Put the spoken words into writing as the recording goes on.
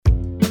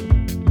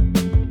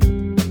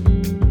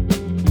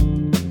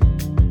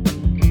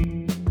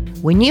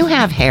When you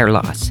have hair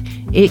loss,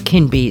 it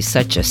can be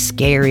such a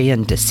scary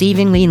and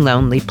deceivingly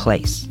lonely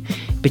place.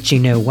 But you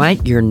know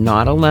what? You're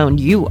not alone.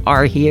 You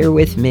are here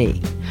with me.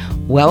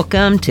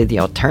 Welcome to the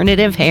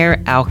Alternative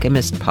Hair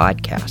Alchemist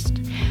podcast.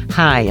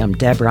 Hi, I'm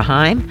Deborah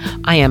Heim.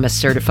 I am a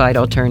certified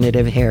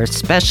alternative hair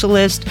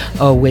specialist,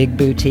 a wig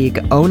boutique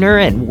owner,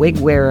 and wig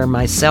wearer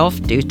myself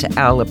due to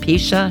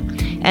alopecia.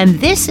 And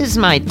this is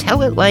my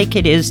Tell It Like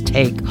It Is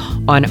take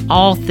on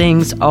all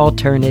things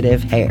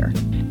alternative hair.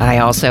 I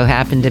also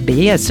happen to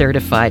be a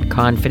certified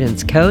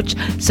confidence coach,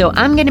 so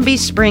I'm going to be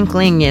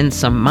sprinkling in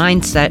some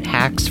mindset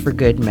hacks for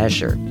good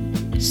measure.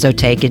 So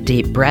take a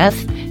deep breath,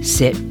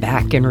 sit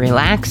back and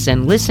relax,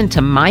 and listen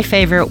to my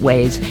favorite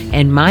ways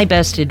and my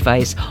best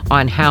advice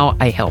on how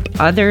I help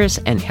others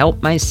and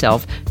help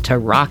myself to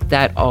rock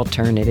that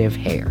alternative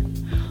hair.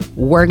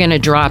 We're going to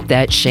drop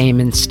that shame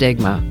and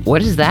stigma.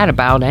 What is that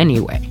about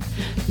anyway?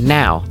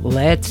 Now,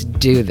 let's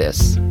do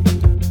this.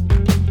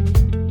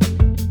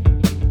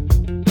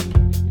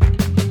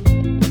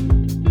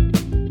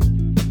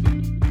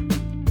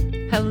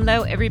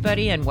 Hello,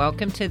 everybody, and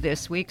welcome to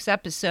this week's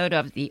episode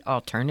of the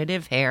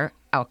Alternative Hair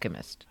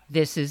Alchemist.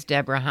 This is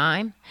Deborah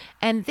Heim,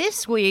 and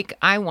this week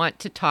I want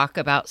to talk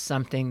about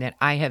something that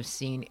I have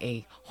seen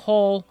a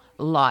whole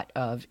lot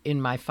of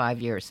in my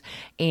 5 years,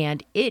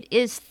 and it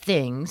is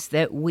things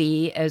that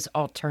we as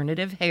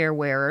alternative hair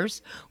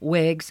wearers,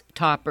 wigs,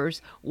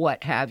 toppers,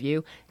 what have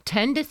you,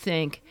 tend to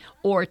think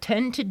or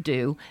tend to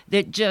do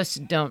that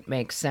just don't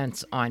make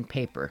sense on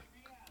paper.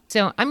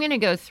 So I'm going to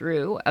go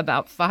through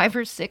about 5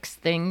 or 6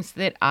 things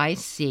that I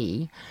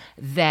see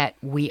that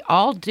we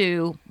all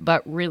do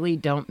but really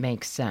don't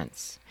make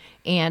sense.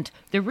 And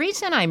the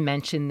reason I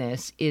mention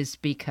this is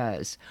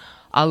because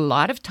a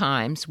lot of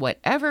times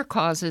whatever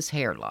causes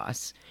hair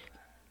loss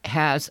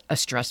has a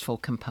stressful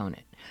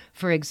component.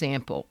 For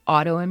example,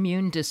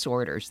 autoimmune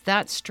disorders,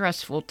 that's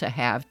stressful to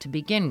have to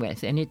begin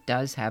with, and it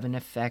does have an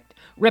effect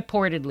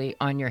reportedly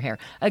on your hair.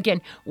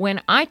 Again,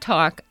 when I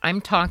talk,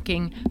 I'm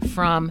talking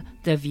from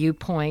the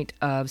viewpoint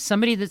of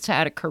somebody that's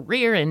had a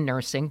career in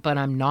nursing, but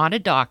I'm not a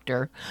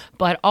doctor,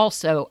 but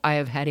also I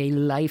have had a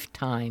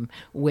lifetime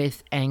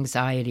with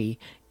anxiety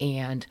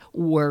and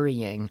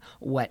worrying,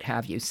 what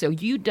have you. So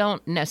you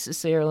don't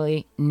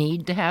necessarily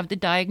need to have the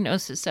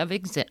diagnosis of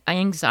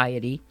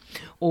anxiety,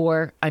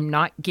 or I'm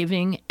not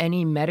giving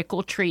any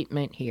medical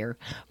treatment here,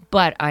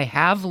 but I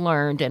have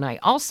learned, and I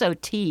also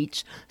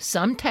teach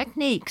some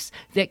techniques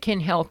that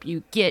can help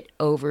you get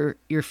over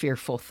your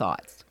fearful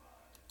thoughts.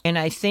 And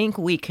I think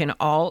we can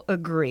all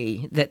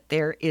agree that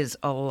there is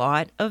a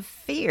lot of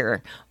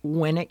fear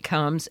when it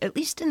comes, at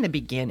least in the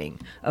beginning,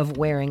 of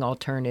wearing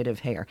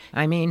alternative hair.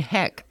 I mean,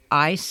 heck,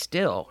 I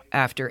still,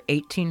 after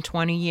 18,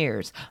 20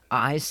 years,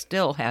 I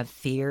still have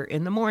fear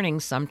in the morning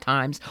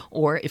sometimes,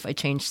 or if I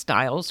change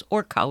styles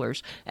or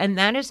colors. And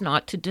that is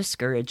not to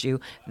discourage you.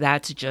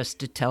 That's just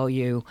to tell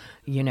you,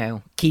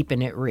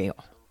 keeping it real.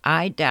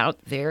 I doubt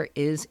there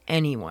is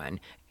anyone,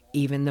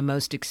 even the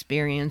most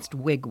experienced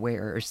wig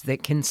wearers,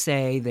 that can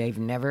say they've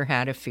never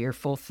had a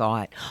fearful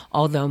thought,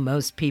 although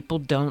most people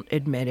don't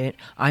admit it.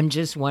 I'm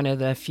just one of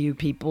the few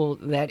people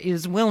that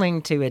is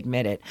willing to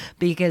admit it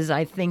because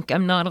I think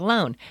I'm not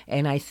alone,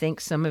 and I think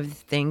some of the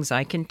things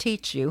I can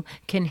teach you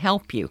can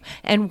help you.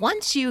 And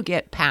once you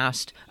get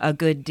past a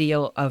good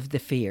deal of the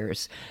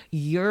fears,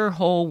 your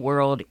whole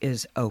world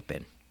is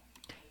open.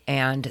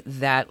 And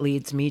that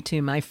leads me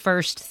to my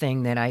first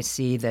thing that I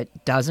see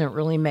that doesn't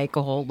really make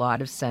a whole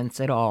lot of sense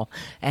at all.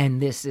 And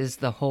this is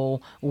the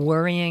whole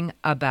worrying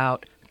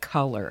about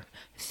color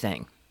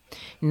thing.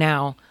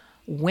 Now,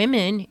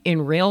 women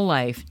in real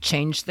life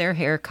change their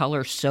hair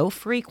color so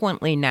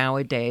frequently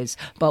nowadays,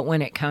 but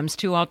when it comes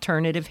to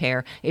alternative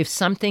hair, if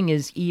something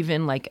is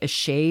even like a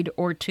shade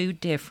or two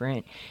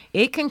different,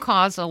 it can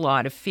cause a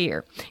lot of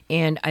fear.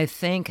 And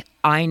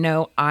I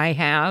know I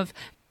have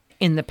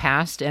in the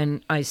past,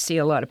 and I see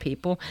a lot of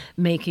people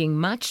making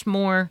much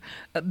more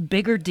a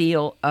bigger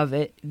deal of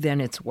it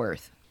than it's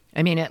worth.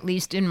 I mean, at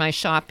least in my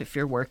shop, if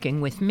you're working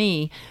with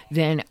me,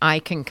 then I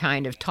can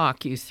kind of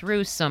talk you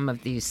through some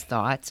of these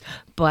thoughts.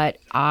 But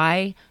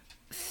I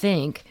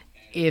think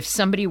if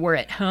somebody were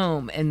at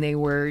home and they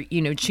were,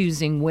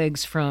 choosing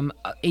wigs from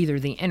either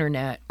the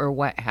internet or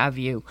what have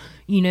you,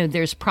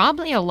 there's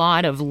probably a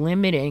lot of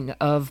limiting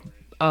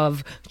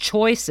of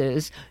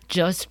choices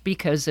just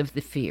because of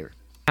the fear.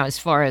 As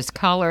far as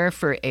color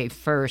for a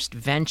first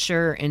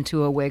venture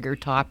into a wig or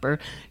topper,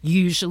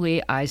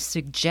 usually I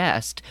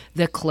suggest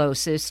the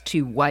closest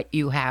to what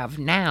you have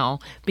now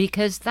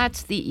because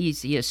that's the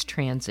easiest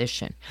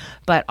transition.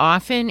 But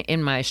often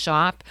in my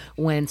shop,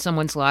 when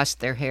someone's lost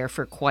their hair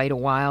for quite a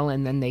while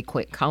and then they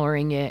quit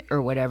coloring it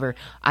or whatever,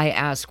 I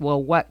ask,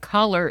 well, what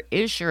color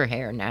is your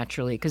hair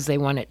naturally? Because they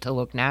want it to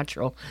look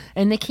natural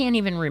and they can't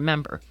even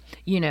remember,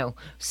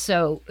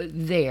 so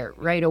there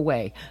right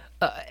away.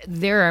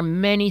 There are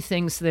many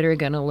things that are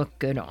going to look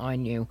good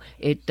on you.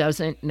 It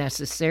doesn't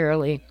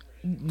necessarily,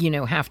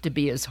 have to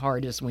be as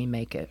hard as we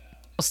make it.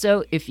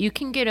 So if you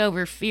can get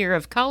over fear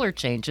of color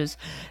changes,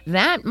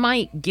 that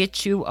might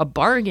get you a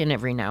bargain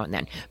every now and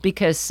then,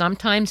 because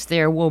sometimes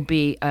there will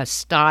be a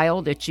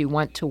style that you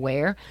want to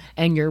wear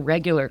and your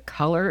regular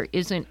color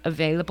isn't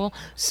available.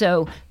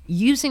 So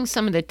using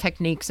some of the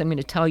techniques I'm going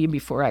to tell you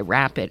before I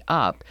wrap it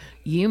up,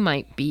 you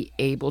might be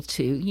able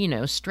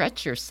to,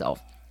 stretch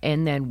yourself.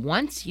 And then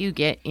once you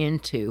get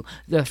into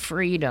the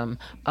freedom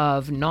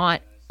of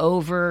not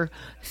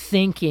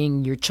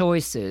overthinking your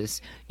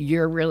choices,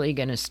 you're really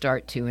going to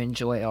start to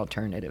enjoy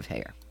alternative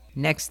hair.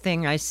 Next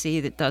thing I see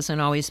that doesn't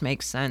always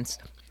make sense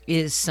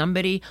is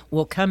somebody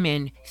will come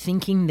in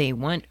thinking they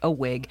want a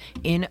wig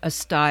in a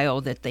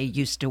style that they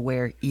used to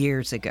wear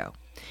years ago.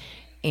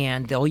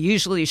 And they'll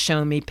usually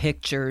show me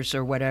pictures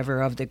or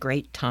whatever of the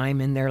great time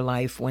in their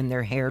life when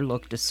their hair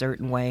looked a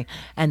certain way.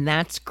 And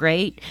that's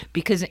great,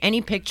 because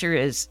any picture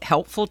is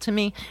helpful to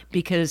me,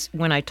 because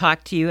when I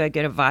talk to you, I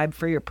get a vibe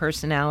for your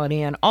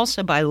personality. And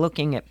also by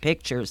looking at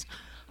pictures,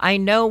 I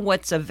know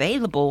what's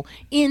available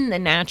in the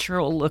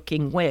natural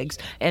looking wigs.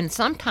 And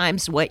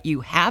sometimes what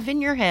you have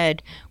in your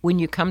head when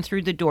you come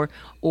through the door,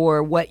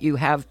 or what you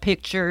have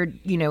pictured,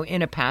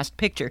 in a past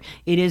picture,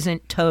 it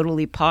isn't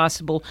totally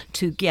possible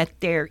to get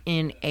there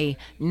in a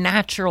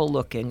natural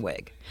looking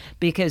wig.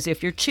 Because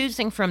if you're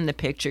choosing from the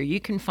picture, you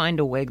can find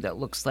a wig that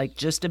looks like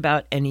just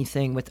about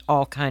anything with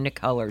all kind of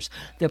colors.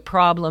 The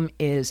problem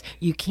is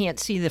you can't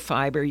see the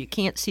fiber, you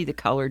can't see the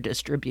color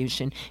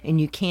distribution, and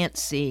you can't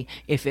see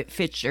if it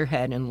fits your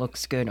head and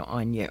looks good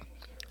on you.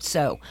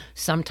 So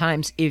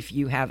sometimes if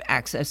you have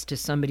access to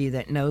somebody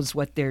that knows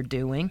what they're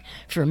doing,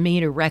 for me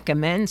to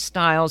recommend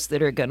styles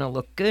that are going to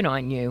look good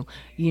on you,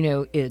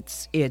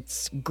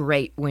 it's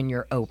great when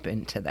you're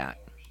open to that.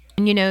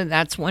 And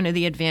that's one of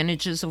the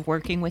advantages of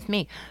working with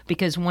me,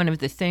 because one of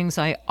the things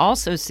I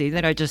also see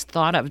that I just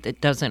thought of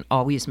that doesn't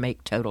always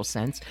make total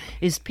sense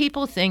is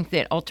people think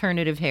that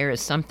alternative hair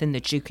is something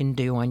that you can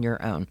do on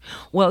your own.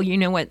 Well, you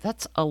know what?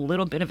 That's a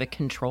little bit of a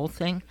control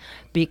thing,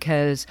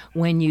 because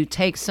when you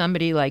take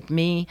somebody like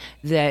me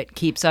that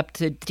keeps up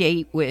to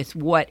date with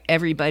what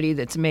everybody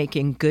that's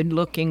making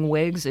good-looking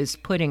wigs is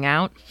putting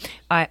out,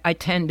 I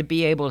tend to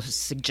be able to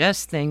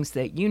suggest things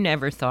that you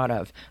never thought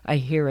of. I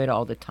hear it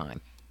all the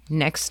time.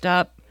 Next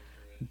up,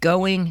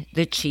 going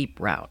the cheap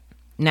route.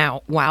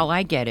 Now, while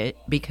I get it,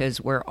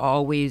 because we're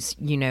always,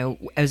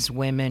 as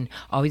women,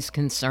 always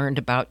concerned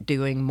about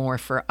doing more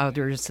for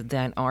others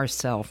than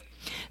ourselves,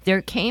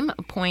 there came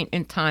a point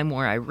in time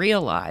where I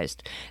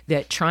realized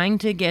that trying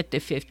to get the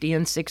 $50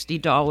 and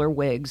 $60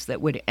 wigs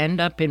that would end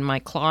up in my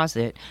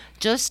closet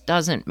just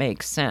doesn't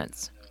make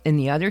sense. And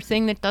the other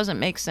thing that doesn't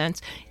make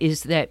sense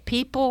is that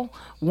people,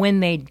 when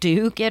they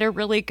do get a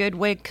really good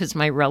wig, because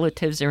my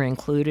relatives are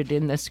included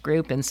in this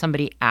group and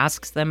somebody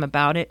asks them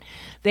about it,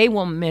 they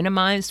will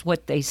minimize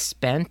what they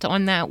spent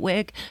on that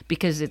wig,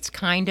 because it's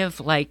kind of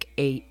like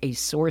a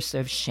source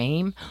of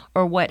shame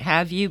or what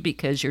have you,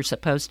 because you're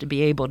supposed to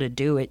be able to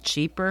do it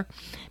cheaper.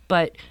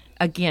 But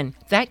again,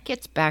 that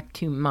gets back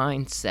to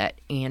mindset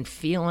and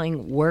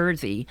feeling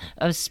worthy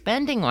of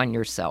spending on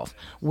yourself.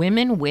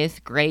 Women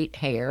with great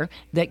hair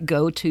that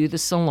go to the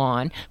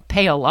salon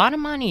pay a lot of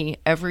money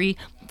every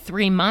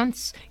 3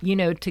 months,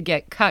 to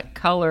get cut,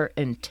 color,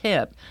 and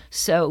tip.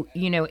 So,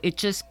 it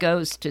just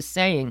goes to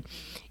saying,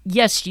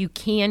 yes, you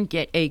can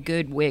get a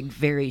good wig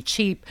very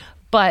cheap,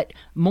 but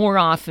more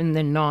often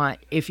than not,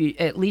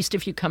 at least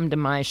if you come to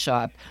my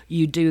shop,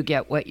 you do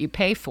get what you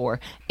pay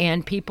for.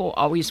 And people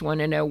always want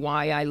to know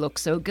why I look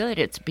so good.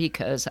 It's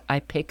because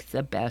I pick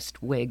the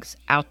best wigs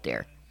out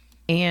there.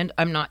 And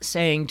I'm not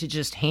saying to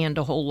just hand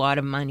a whole lot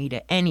of money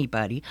to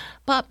anybody,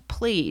 but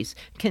please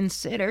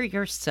consider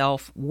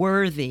yourself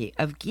worthy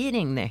of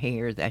getting the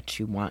hair that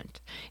you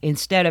want,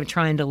 instead of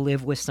trying to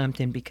live with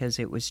something because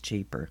it was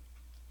cheaper.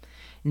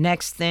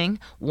 Next thing,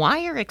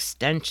 why are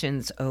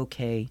extensions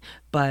okay,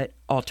 but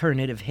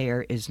alternative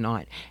hair is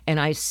not? And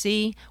I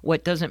see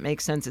what doesn't make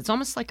sense. It's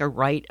almost like a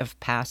rite of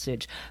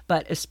passage,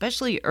 but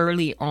especially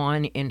early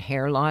on in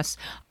hair loss,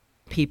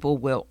 people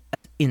will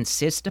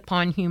insist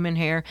upon human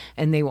hair,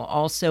 and they will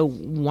also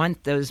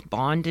want those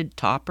bonded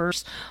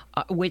toppers,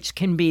 which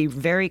can be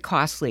very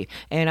costly.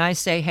 And I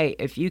say, hey,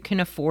 if you can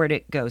afford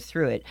it, go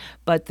through it.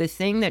 But the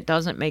thing that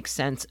doesn't make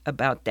sense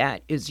about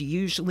that is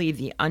usually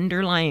the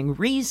underlying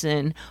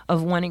reason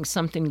of wanting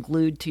something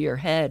glued to your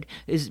head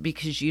is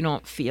because you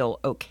don't feel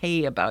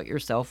okay about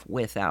yourself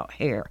without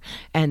hair.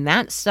 And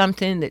that's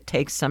something that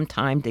takes some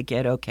time to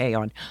get okay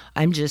on.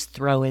 I'm just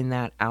throwing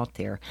that out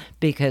there,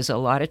 because a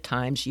lot of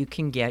times you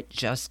can get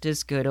just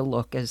as good a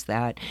look as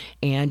that.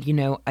 And,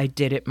 I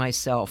did it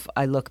myself.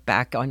 I look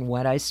back on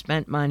what I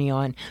spent money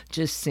on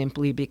just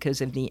simply because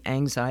of the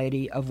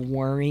anxiety of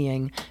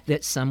worrying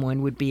that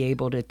someone would be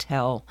able to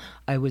tell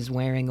I was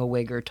wearing a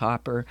wig or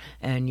topper,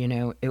 and,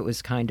 it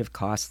was kind of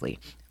costly.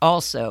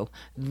 Also,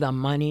 the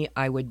money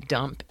I would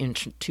dump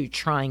into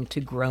trying to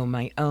grow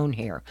my own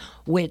hair,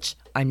 which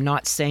I'm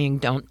not saying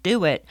don't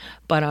do it,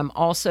 but I'm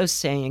also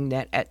saying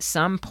that at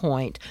some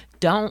point,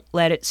 don't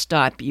let it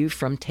stop you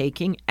from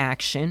taking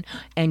action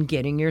and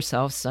getting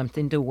yourself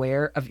something to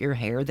wear of your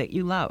hair that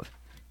you love.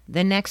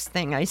 the next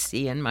thing I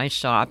see in my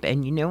shop,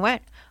 and you know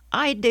what?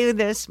 I do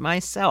this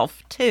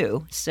myself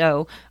too.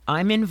 So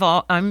I'm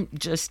involved. I'm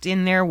just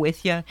in there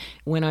with you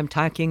when I'm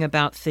talking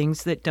about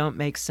things that don't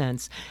make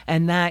sense.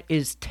 And that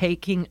is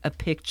taking a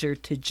picture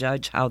to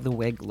judge how the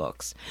wig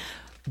looks.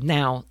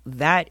 Now,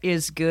 that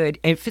is good.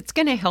 If it's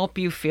going to help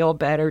you feel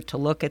better to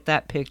look at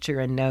that picture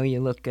and know you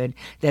look good,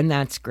 then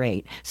that's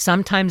great.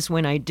 Sometimes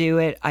when I do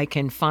it, I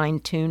can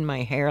fine-tune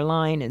my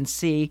hairline and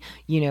see,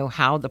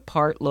 how the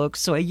part looks.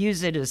 So I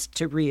use it as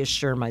to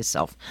reassure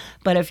myself.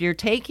 But if you're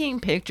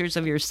taking pictures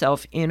of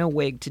yourself in a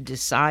wig to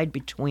decide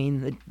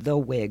between the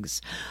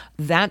wigs,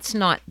 that's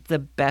not the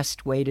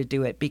best way to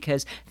do it,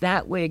 because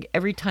that wig,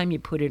 every time you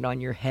put it on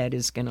your head,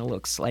 is going to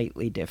look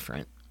slightly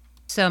different.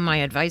 So my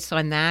advice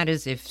on that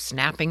is, if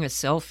snapping a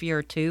selfie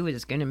or two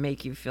is going to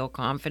make you feel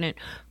confident,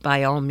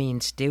 by all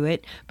means do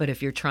it. But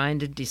if you're trying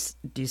to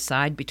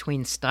decide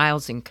between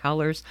styles and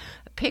colors,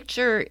 a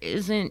picture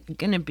isn't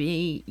going to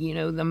be,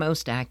 the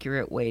most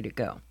accurate way to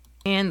go.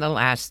 And the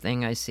last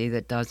thing I see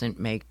that doesn't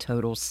make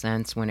total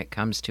sense when it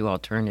comes to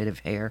alternative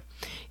hair,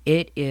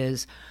 it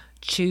is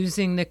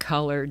choosing the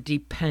color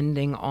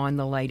depending on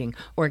the lighting,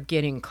 or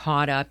getting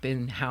caught up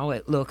in how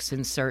it looks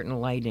in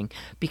certain lighting.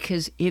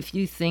 Because if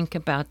you think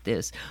about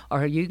this,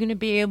 are you going to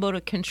be able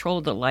to control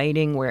the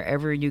lighting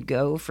wherever you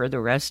go for the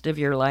rest of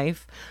your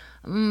life?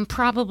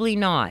 Probably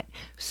not.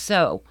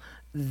 So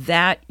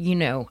that,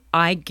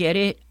 I get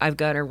it. I've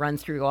got to run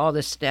through all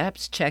the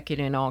steps, check it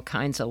in all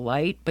kinds of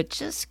light, but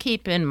just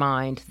keep in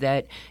mind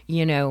that,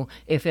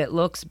 if it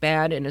looks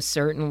bad in a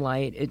certain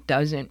light, it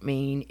doesn't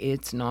mean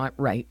it's not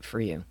right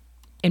for you.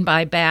 And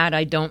by bad,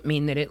 I don't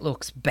mean that it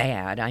looks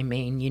bad. I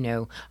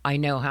mean, I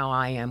know how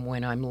I am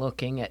when I'm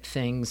looking at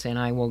things, and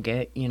I will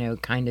get,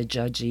 kind of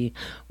judgy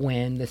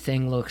when the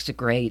thing looks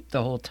great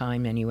the whole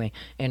time anyway.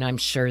 And I'm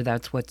sure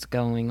that's what's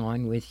going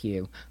on with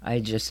you.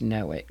 I just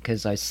know it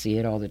because I see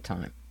it all the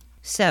time.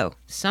 So,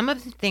 some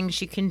of the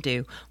things you can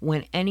do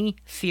when any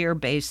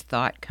fear-based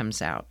thought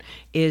comes out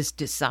is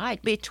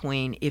decide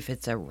between if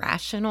it's a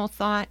rational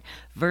thought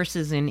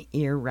versus an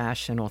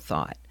irrational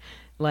thought.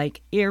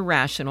 Like,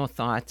 irrational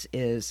thoughts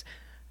is,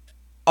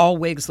 all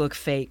wigs look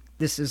fake,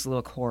 this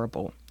look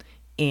horrible.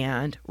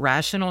 And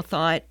rational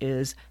thought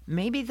is,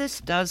 maybe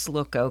this does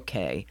look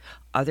okay.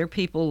 Other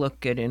people look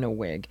good in a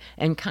wig,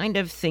 and kind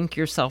of think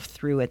yourself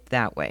through it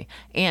that way.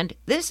 And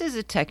this is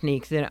a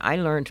technique that I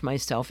learned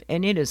myself,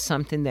 and it is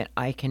something that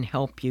I can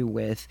help you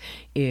with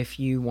if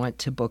you want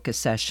to book a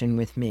session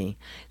with me.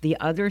 The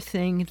other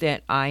thing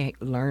that I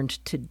learned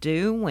to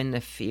do when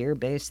the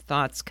fear-based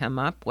thoughts come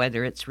up,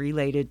 whether it's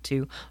related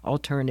to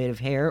alternative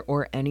hair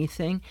or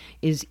anything,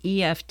 is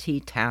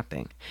EFT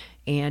tapping.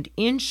 And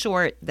in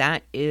short,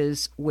 that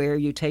is where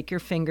you take your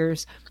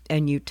fingers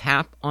and you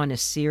tap on a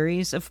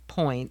series of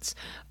points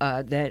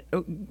that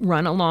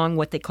run along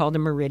what they call the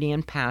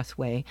meridian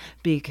pathway,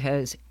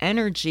 because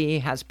energy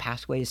has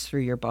pathways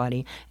through your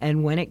body,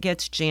 and when it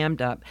gets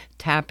jammed up,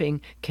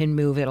 tapping can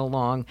move it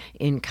along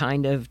in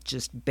kind of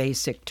just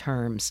basic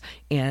terms.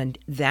 And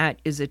that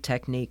is a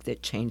technique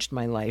that changed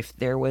my life.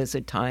 There was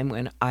a time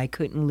when I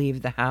couldn't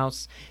leave the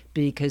house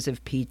because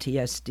of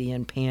PTSD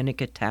and panic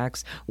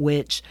attacks,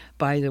 which,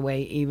 by the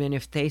way, even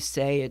if they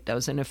say it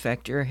doesn't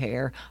affect your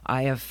hair,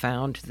 I have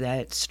found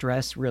that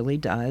stress really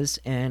does,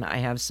 and I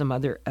have some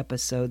other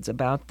episodes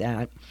about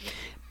that.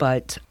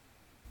 But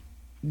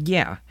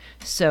yeah,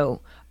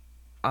 so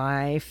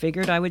I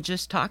figured I would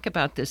just talk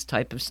about this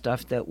type of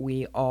stuff that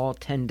we all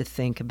tend to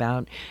think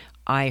about.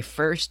 I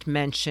first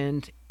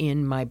mentioned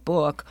in my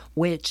book,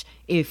 which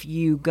if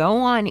you go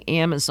on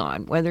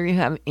Amazon, whether you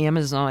have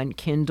Amazon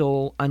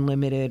Kindle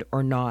Unlimited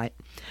or not,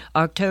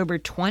 October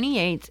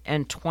 28th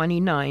and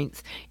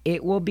 29th,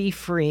 it will be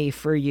free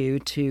for you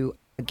to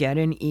get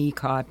an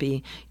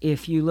e-copy.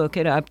 If you look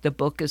it up, the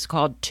book is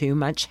called Too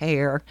Much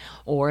Hair,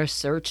 or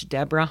search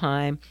Deborah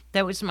Heim.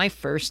 That was my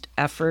first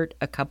effort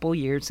a couple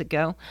years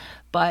ago,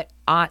 but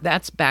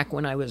that's back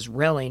when I was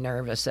really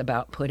nervous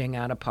about putting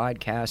out a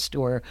podcast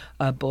or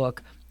a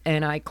book.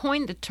 And I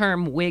coined the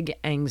term wig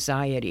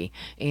anxiety.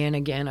 And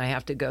again, I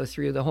have to go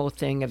through the whole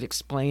thing of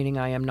explaining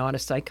I am not a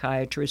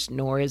psychiatrist,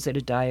 nor is it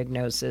a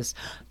diagnosis.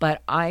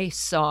 But I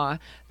saw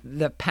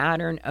the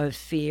pattern of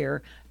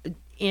fear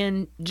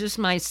in just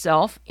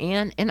myself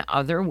and in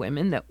other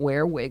women that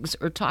wear wigs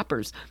or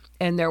toppers.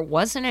 And there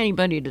wasn't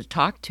anybody to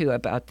talk to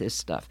about this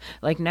stuff.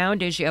 Like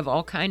nowadays, you have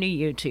all kind of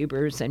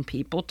YouTubers and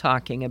people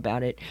talking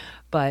about it.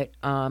 But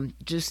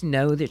just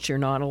know that you're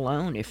not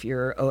alone if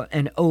you're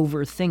an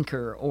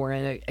overthinker or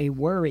a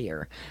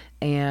worrier.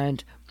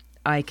 And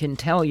I can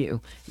tell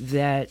you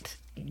that,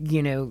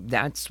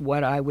 that's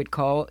what I would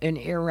call an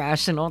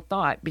irrational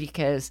thought.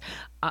 Because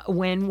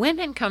when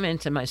women come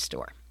into my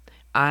store,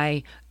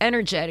 I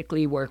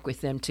energetically work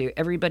with them too.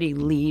 Everybody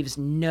leaves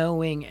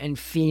knowing and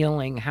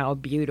feeling how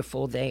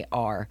beautiful they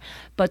are.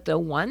 But the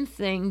one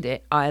thing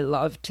that I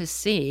love to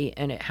see,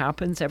 and it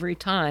happens every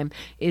time,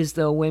 is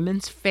the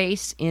women's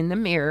face in the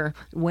mirror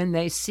when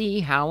they see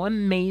how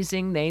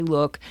amazing they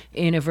look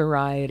in a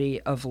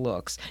variety of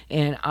looks.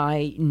 And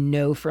I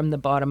know from the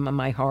bottom of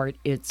my heart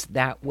it's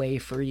that way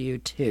for you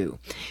too.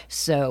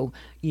 So,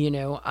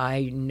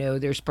 I know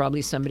there's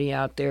probably somebody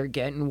out there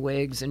getting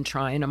wigs and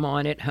trying them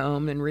on at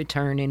home and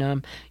returning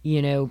them.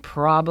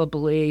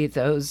 Probably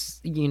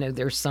those,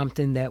 there's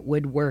something that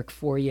would work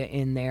for you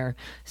in there.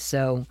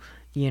 So,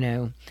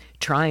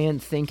 try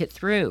and think it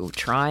through.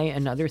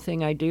 Another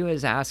thing I do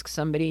is ask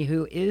somebody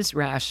who is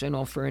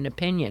rational for an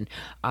opinion.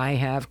 I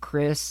have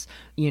Chris,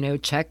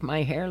 check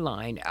my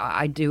hairline.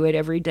 I do it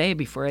every day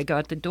before I go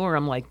out the door.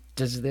 I'm like,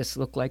 does this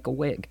look like a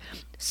wig?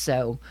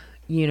 So,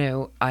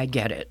 I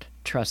get it.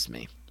 Trust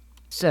me.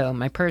 So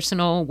my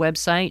personal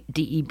website,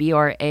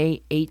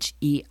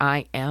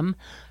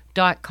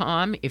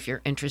 DebraHeim.com, if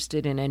you're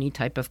interested in any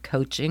type of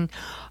coaching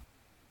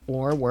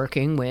or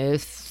working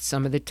with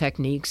some of the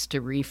techniques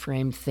to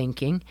reframe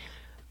thinking.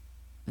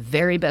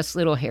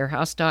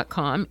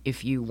 verybestlittlehairhouse.com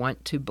if you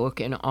want to book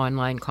an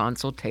online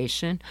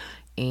consultation,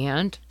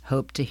 and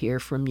hope to hear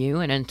from you.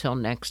 And until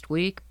next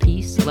week,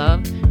 peace,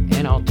 love,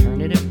 and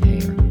alternative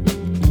hair.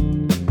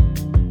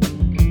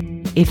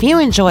 If you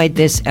enjoyed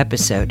this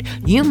episode,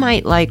 you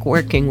might like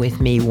working with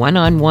me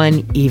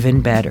one-on-one even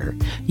better.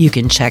 You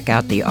can check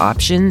out the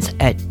options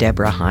at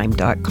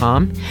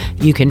DebraHeim.com.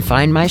 You can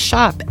find my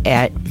shop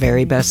at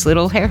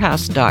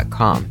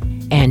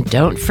verybestlittlehairhouse.com. And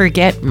don't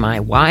forget my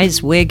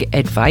Wise Wig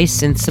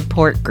Advice and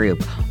Support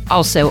group,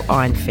 also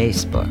on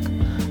Facebook.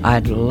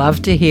 I'd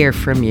love to hear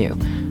from you.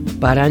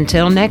 But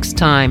until next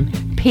time,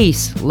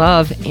 peace,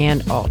 love,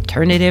 and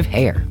alternative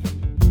hair.